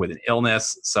with an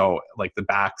illness. So like the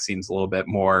back seems a little bit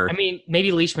more. I mean,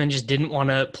 maybe Leishman just didn't want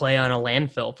to play on a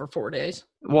landfill for 4 days.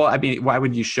 Well, I mean, why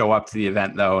would you show up to the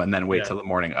event though and then wait till the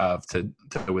morning of to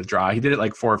withdraw? He did it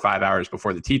like 4 or 5 hours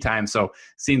before the tee time. So it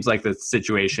seems like the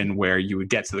situation where you would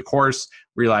get to the course,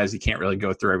 realize you can't really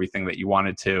go through everything that you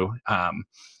wanted to.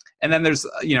 And then there's,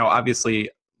 obviously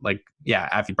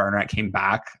Afi Barnett came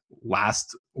back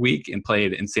last week and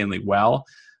played insanely well,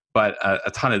 but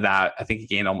a ton of that, I think he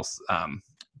gained almost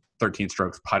 13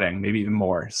 strokes putting, maybe even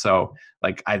more. So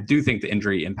like, I do think the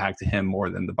injury impacted him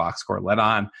more than the box score let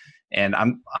on. And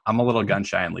I'm a little gun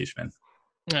shy on Leishman.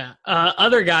 Yeah.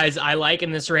 Other guys I like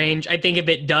in this range, I think if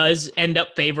it does end up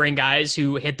favoring guys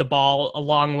who hit the ball a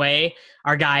long way,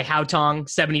 our guy Haotong,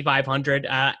 7,500.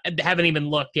 Haven't even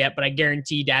looked yet, but I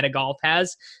guarantee Data Golf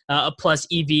has a plus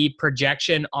EV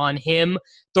projection on him.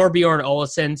 Thorbjorn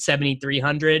Olesen,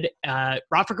 7,300.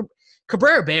 Rafa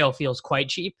Cabrera Bello feels quite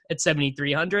cheap at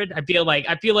 7,300. I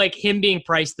feel like him being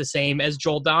priced the same as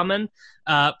Joel Dahman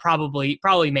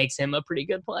probably makes him a pretty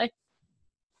good play.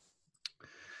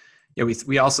 Yeah,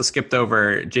 we also skipped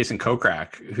over Jason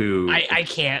Kokrak, who I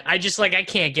can't. I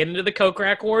can't get into the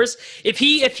Kokrak wars. If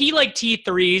he like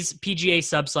T3s, PGA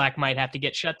Subslack might have to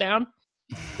get shut down.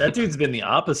 That dude's been the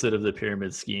opposite of the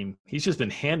pyramid scheme. He's just been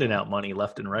handing out money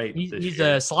left and right. He's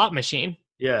a slot machine.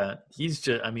 Yeah,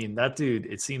 that dude,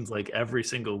 it seems like every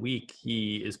single week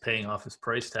he is paying off his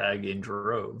price tag in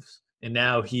droves. And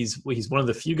now he's one of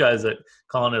the few guys that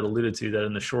Colin had alluded to that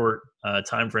in the short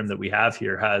time frame that we have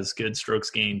here has good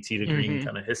strokes gained, tee to green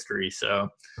kind of history. So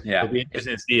yeah, it'll be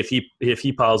interesting to see if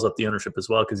he piles up the ownership as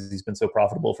well, because he's been so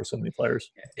profitable for so many players.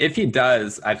 If he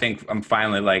does, I think I'm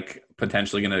finally like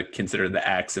potentially going to consider the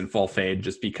X in full fade,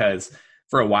 just because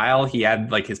for a while he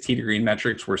had like his tee to green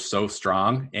metrics were so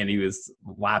strong and he was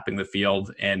lapping the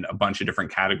field in a bunch of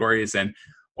different categories. And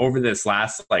over this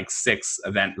last like 6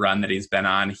 event run that he's been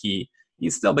on,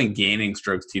 he's still been gaining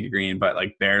strokes tee to green, but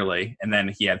like barely. And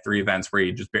then he had 3 events where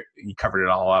he covered it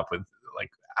all up with like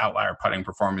outlier putting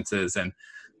performances. And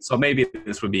so maybe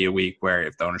this would be a week where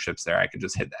if the ownership's there, I could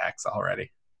just hit the X already.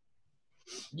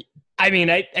 I mean,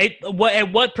 at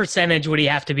what percentage would he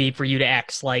have to be for you to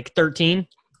X? Like 13?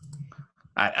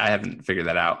 I haven't figured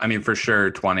that out. I mean, for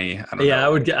sure 20. I don't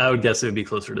know. I would guess it would be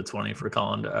closer to 20 for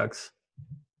Colin to X.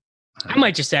 I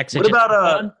might just X it. What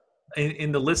about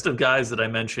in the list of guys that I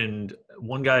mentioned,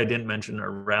 one guy I didn't mention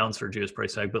around Sergio's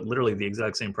price tag, but literally the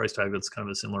exact same price tag that's kind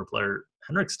of a similar player,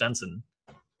 Henrik Stenson.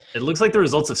 It looks like the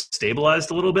results have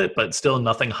stabilized a little bit, but still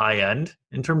nothing high end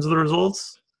in terms of the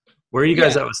results. Where are you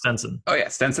guys at with Stenson? Oh yeah,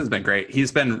 Stenson's been great.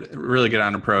 He's been really good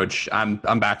on approach. I'm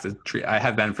back to I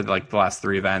have been for like the last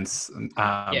 3 events.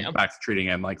 Back to treating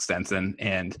him like Stenson,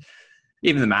 and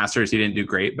even the Masters, he didn't do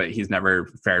great, but he's never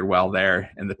fared well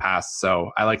there in the past. So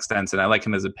I like Stenson. I like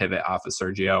him as a pivot off of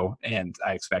Sergio, and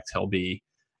I expect he'll be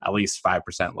at least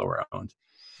 5% lower owned.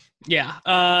 Yeah.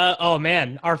 Oh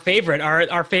man, our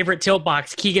favorite tilt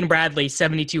box, Keegan Bradley,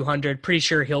 7,200. Pretty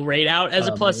sure he'll rate out as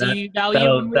a plus E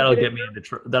value. That'll get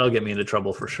me into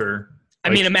trouble for sure. I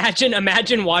mean,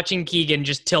 imagine watching Keegan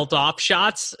just tilt off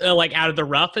shots like out of the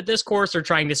rough at this course, or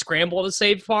trying to scramble to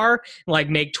save par, like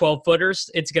make 12-footers.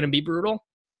 It's going to be brutal.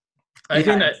 I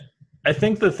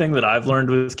think the thing that I've learned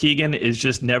with Keegan is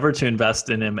just never to invest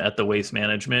in him at the waste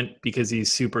management, because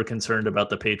he's super concerned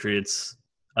about the Patriots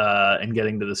and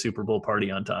getting to the Super Bowl party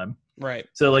on time. Right.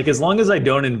 So like, as long as I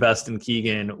don't invest in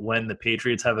Keegan when the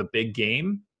Patriots have a big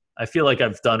game, I feel like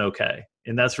I've done okay.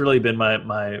 And that's really been my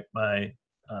MO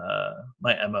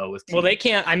with Keegan. Well, they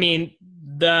can't. I mean,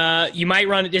 you might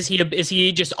run. Is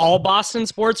he just all Boston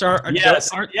sports? Yes.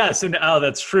 So now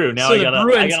that's true. Now so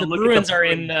the Bruins are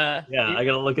in. I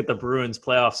got to look at the Bruins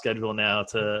playoff schedule now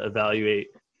to evaluate.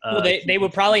 Well, they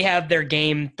would probably have their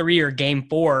game 3 or game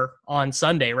 4 on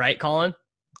Sunday, right, Colin?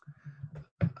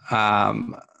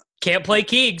 Can't play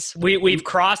Keegs. We've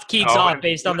crossed Keegs off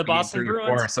based on the Boston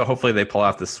Bruins. So hopefully they pull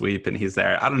off the sweep and he's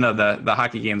there. I don't know, the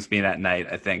hockey games being at night,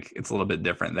 I think it's a little bit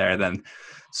different there than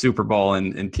Super Bowl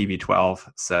and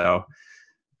TV12. So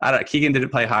Keegan didn't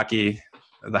play hockey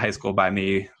at the high school by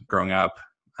me growing up.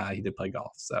 He did play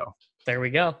golf. So there we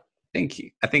go.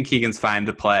 I think Keegan's fine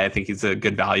to play. I think he's a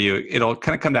good value. It'll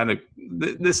kind of come down to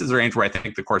this is a range where I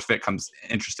think the course fit comes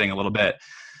interesting a little bit.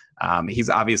 He's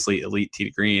obviously elite tee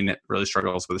to green, really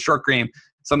struggles with a short green.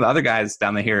 Some of the other guys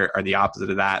down here are the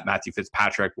opposite of that. Matthew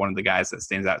Fitzpatrick, one of the guys that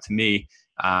stands out to me.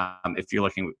 If you're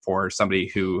looking for somebody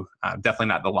who, definitely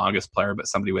not the longest player, but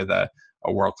somebody with a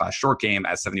world-class short game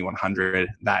at 7,100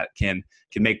 that can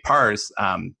make pars,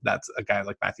 that's a guy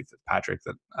like Matthew Fitzpatrick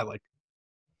that I like.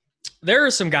 There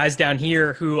are some guys down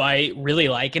here who I really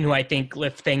like and who I think,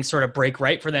 if things sort of break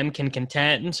right for them, can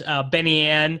contend. Benny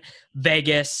Ann,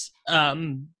 Vegas,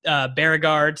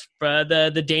 Beauregard,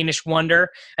 the Danish Wonder.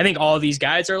 I think all of these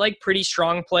guys are like pretty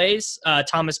strong plays.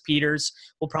 Thomas Peters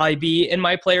will probably be in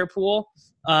my player pool.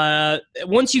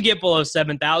 Once you get below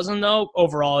 7,000, though,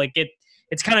 overall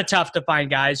it's kind of tough to find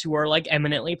guys who are like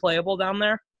eminently playable down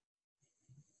there.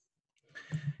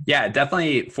 Yeah,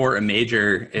 definitely for a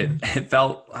major, it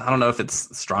felt, I don't know if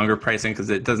it's stronger pricing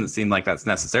because it doesn't seem like that's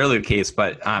necessarily the case,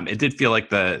 but it did feel like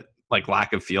the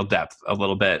lack of field depth a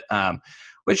little bit.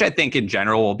 which I think in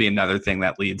general will be another thing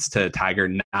that leads to Tiger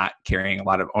not carrying a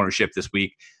lot of ownership this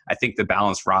week. I think the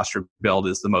balanced roster build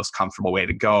is the most comfortable way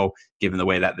to go, given the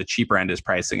way that the cheaper end is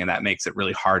pricing, and that makes it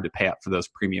really hard to pay up for those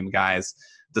premium guys,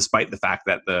 despite the fact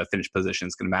that the finish position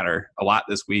is going to matter a lot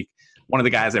this week. One of the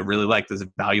guys I really liked as a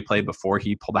value play before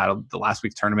he pulled out of the last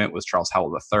week's tournament was Charles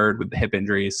Howell III with the hip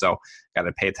injury. So got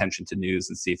to pay attention to news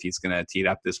and see if he's going to tee it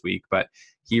up this week. But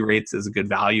he rates as a good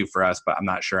value for us, but I'm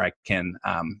not sure I can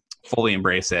fully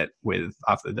embrace it with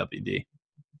off the WD.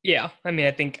 Yeah, I mean,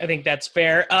 I think that's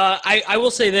fair. I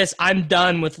will say this: I'm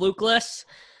done with Luke List.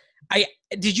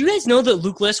 Did you guys know that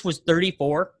Luke List was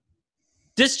 34?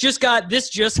 This just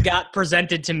got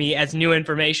presented to me as new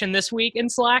information this week in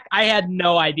Slack. I had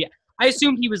no idea. I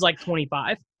assumed he was like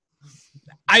 25.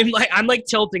 I'm like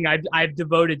tilting. I've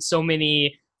devoted so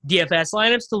many DFS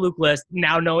lineups to Luke List,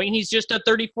 now knowing he's just a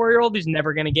 34-year-old who's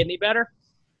never going to get any better.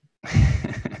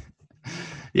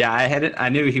 Yeah, I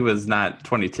knew he was not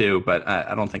 22, but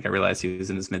I don't think I realized he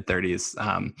was in his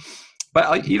mid-30s.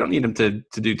 But you don't need him to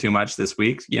do too much this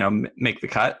week. Make the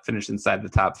cut, finish inside the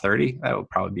top 30. That will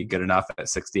probably be good enough at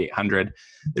 6,800.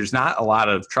 There's not a lot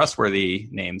of trustworthy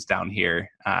names down here.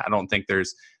 I don't think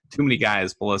there's too many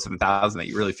guys below 7,000 that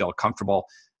you really feel comfortable.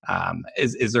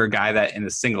 Is there a guy that in a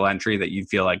single entry that you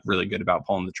feel like really good about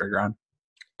pulling the trigger on?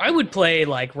 I would play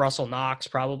like Russell Knox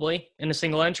probably in a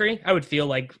single entry. I would feel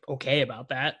like okay about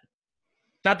that.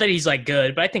 Not that he's like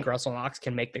good, but I think Russell Knox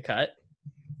can make the cut.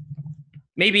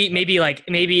 Maybe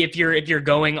if you're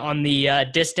going on the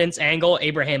distance angle,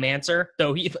 Abraham Answer,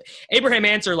 though Abraham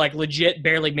Answer like legit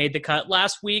barely made the cut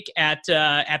last week at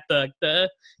the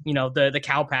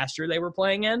cow pasture they were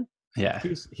playing in. Yeah,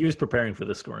 he was preparing for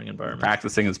the scoring environment,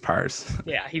 practicing his pars.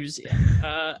 Yeah, he was.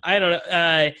 I don't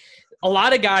know. A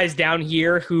lot of guys down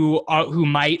here who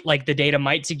might, like the data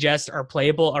might suggest, are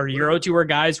playable are Euro Tour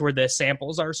guys where the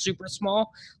samples are super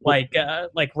small, like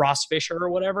Ross Fisher or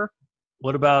whatever.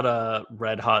 What about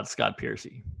red hot Scott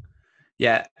Piercy?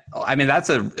 Yeah, I mean that's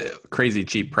a crazy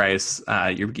cheap price.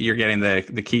 You're getting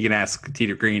the Keegan-esque tee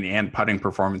to green and putting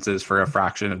performances for a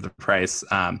fraction of the price.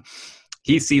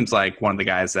 He seems like one of the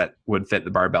guys that would fit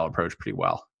the barbell approach pretty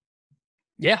well.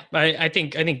 Yeah, I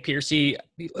think Piercy,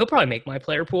 he'll probably make my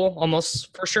player pool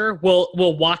almost for sure. Will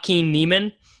Joaquin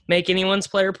Niemann make anyone's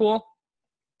player pool?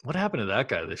 What happened to that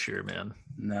guy this year, man?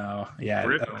 No, yeah,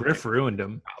 Griff ruined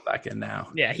him. Back in now.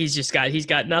 Yeah, he's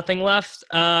got nothing left.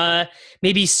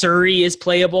 Maybe Surrey is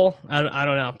playable. I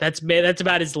don't know. That's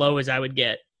about as low as I would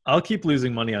get. I'll keep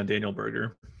losing money on Daniel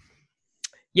Berger.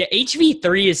 Yeah,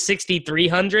 HV3 is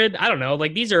 6,300. I don't know.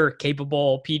 Like these are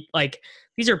capable.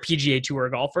 These are PGA Tour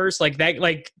golfers. Like that.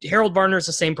 Like Harold Varner is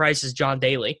the same price as John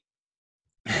Daly.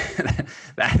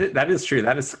 that is true.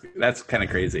 That's kind of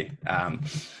crazy.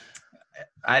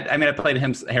 I played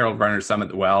Harold Varner some at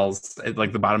the Wells.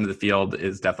 Like the bottom of the field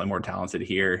is definitely more talented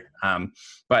here.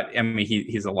 But I mean,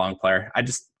 he's a long player. I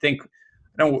just think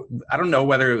I don't know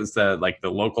whether it was the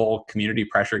local community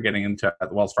pressure getting him to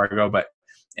the Wells Fargo, but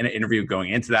in an interview going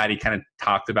into that, he kind of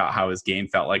talked about how his game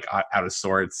felt like out of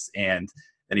sorts, and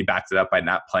then he backed it up by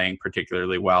not playing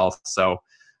particularly well. So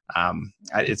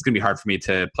it's going to be hard for me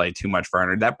to play too much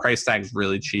Varner. That price tag is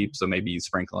really cheap, so maybe you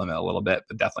sprinkle him a little bit,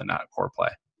 but definitely not a core play.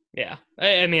 Yeah,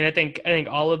 I mean, I think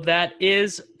all of that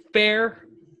is fair.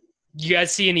 Do you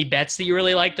guys see any bets that you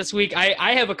really like this week?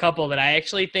 I have a couple that I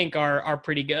actually think are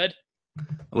pretty good.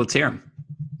 Let's hear them.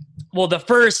 Well, the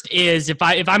first is if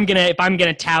I'm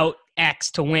gonna tout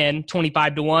X to win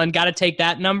 25-1, got to take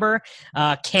that number.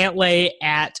 Cantlay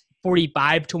at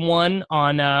 45-1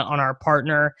 on our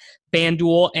partner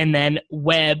FanDuel, and then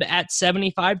Webb at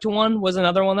 75-1 was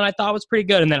another one that I thought was pretty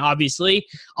good. And then obviously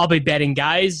I'll be betting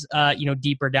guys,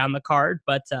 deeper down the card,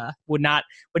 but would not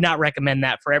recommend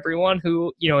that for everyone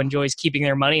who enjoys keeping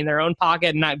their money in their own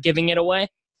pocket and not giving it away.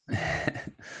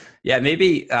 Yeah,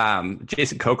 maybe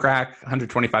Jason Kokrak,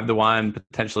 125-1.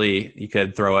 Potentially, you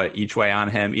could throw it each way on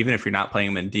him, even if you're not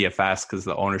playing him in DFS because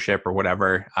the ownership or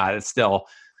whatever. It's still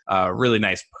a really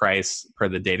nice price per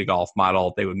the Data Golf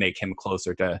model. They would make him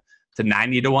closer to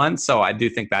 90-1. So I do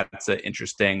think that's an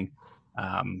interesting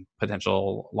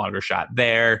potential longer shot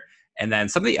there. And then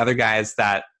some of the other guys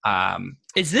that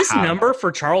is this number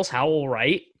for Charles Howell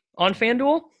right on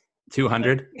FanDuel?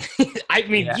 200. I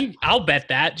mean, yeah. I'll bet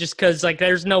that just because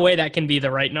there's no way that can be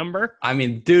the right number. I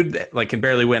mean, dude, can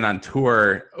barely win on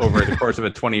tour over the course of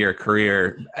a 20-year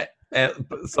career.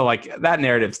 So like that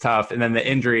narrative's tough, and then the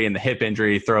injury and the hip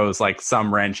injury throws like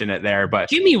some wrench in it there. But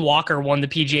Jimmy Walker won the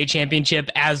PGA Championship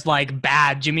as like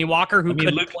bad Jimmy Walker who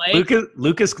couldn't play.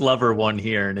 Lucas Glover won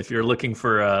here, and if you're looking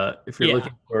for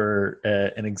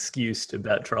an excuse to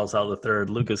bet Charles Howell III,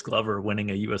 Lucas Glover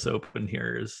winning a U.S. Open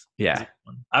here is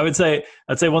I'd say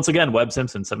once again Webb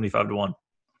Simpson 75-1.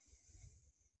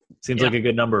 Seems like a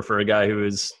good number for a guy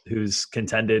who's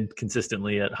contended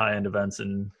consistently at high end events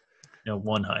and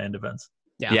won high end events.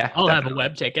 Yeah, I'll have a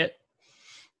Webb ticket.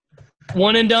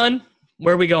 One and done.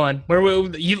 Where are we going? Where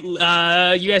will you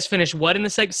guys finish? What in the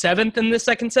seventh in the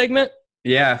second segment?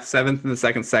 Yeah, seventh in the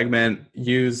second segment.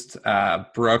 Used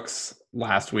Brooks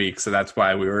last week, so that's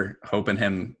why we were hoping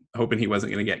he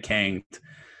wasn't going to get canged.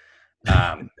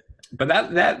 But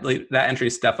that entry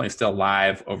is definitely still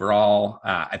live overall.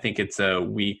 I think it's a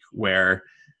week where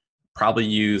probably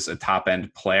use a top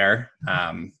end player,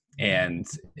 and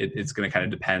it's going to kind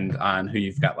of depend on who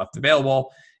you've got left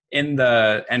available. In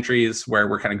the entries where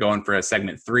we're kind of going for a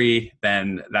segment 3,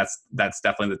 then that's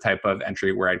definitely the type of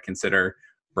entry where I'd consider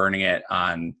burning it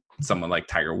on someone like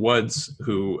Tiger Woods,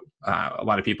 who a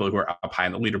lot of people who are up high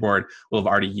on the leaderboard will have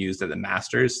already used at the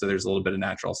Masters. So there's a little bit of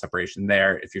natural separation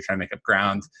there if you're trying to make up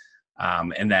ground.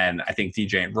 And then I think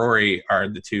DJ and Rory are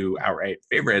the two outright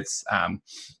favorites.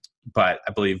 But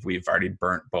I believe we've already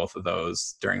burnt both of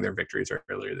those during their victories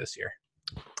earlier this year.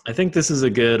 I think this is a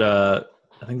good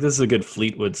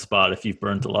Fleetwood spot if you've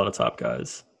burnt a lot of top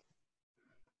guys.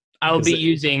 You're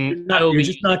not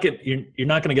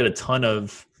going to get a ton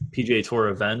of PGA Tour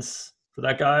events for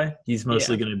that guy. He's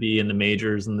mostly going to be in the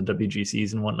majors and the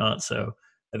WGCs and whatnot. So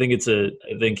I think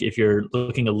if you're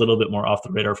looking a little bit more off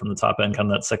the radar from the top end,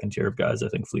 kind of that second tier of guys, I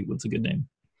think Fleetwood's a good name.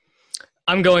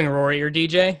 I'm going Rory or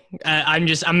DJ.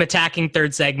 I'm attacking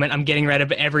third segment. I'm getting rid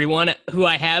of everyone who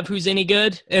I have who's any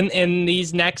good in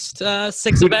these next 6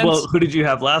 events. Well, who did you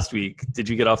have last week? Did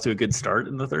you get off to a good start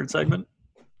in the third segment?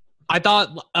 I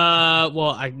thought,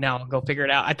 now I'll go figure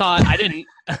it out. I thought I didn't.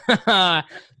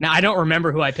 Now I don't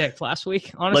remember who I picked last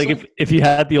week, honestly. Like if you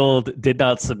had the old did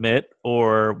not submit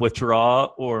or withdraw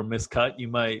or miscut, you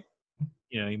might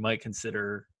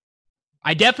consider.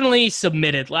 I definitely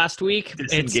submitted last week.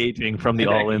 Disengaging from the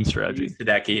all-in strategy.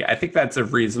 Hideki. I think that's a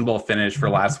reasonable finish for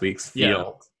last week's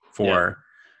field for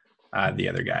the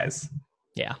other guys.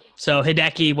 Yeah. So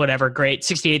Hideki, whatever, great.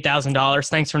 $68,000.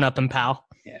 Thanks for nothing, pal.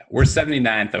 Yeah, we're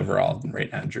 79th overall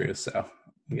right now, Drew. So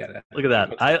we got to look at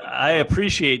that. I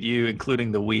appreciate you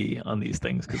including the we on these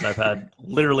things because I've had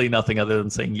literally nothing other than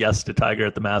saying yes to Tiger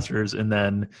at the Masters and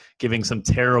then giving some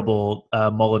terrible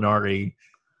Molinari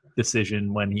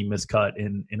decision when he miscut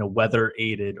in a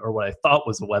weather-aided, or what I thought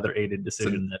was a weather-aided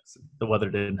decision that the weather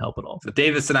didn't help at all. So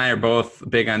Davis and I are both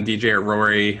big on DJ or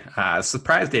Rory.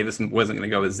 Surprised Davis wasn't going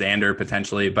to go with Xander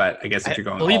potentially, but I guess if you're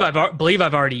going, I believe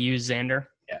I've already used Xander.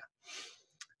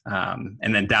 Yeah.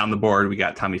 And then down the board we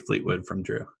got Tommy Fleetwood from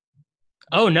Drew.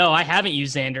 Oh no, I haven't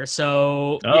used Xander.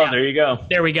 So there you go.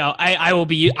 There we go. I will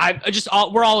be.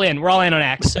 We're all in. We're all in on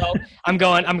X. So I'm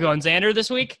going Xander this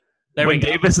week. When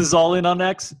Davis is all in on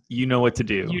X, you know what to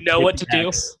do. You know what to do.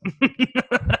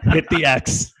 Hit the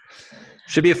X.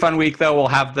 Should be a fun week, though. We'll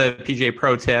have the PGA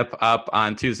Pro Tip up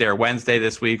on Tuesday or Wednesday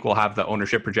this week. We'll have the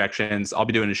ownership projections. I'll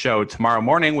be doing a show tomorrow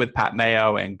morning with Pat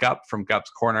Mayo and Gup from Gup's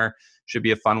Corner. Should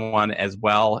be a fun one as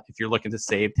well. If you're looking to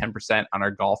save 10% on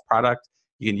our golf product,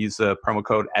 you can use the promo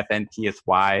code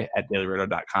FNTSY at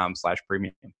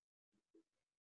dailyroto.com/premium.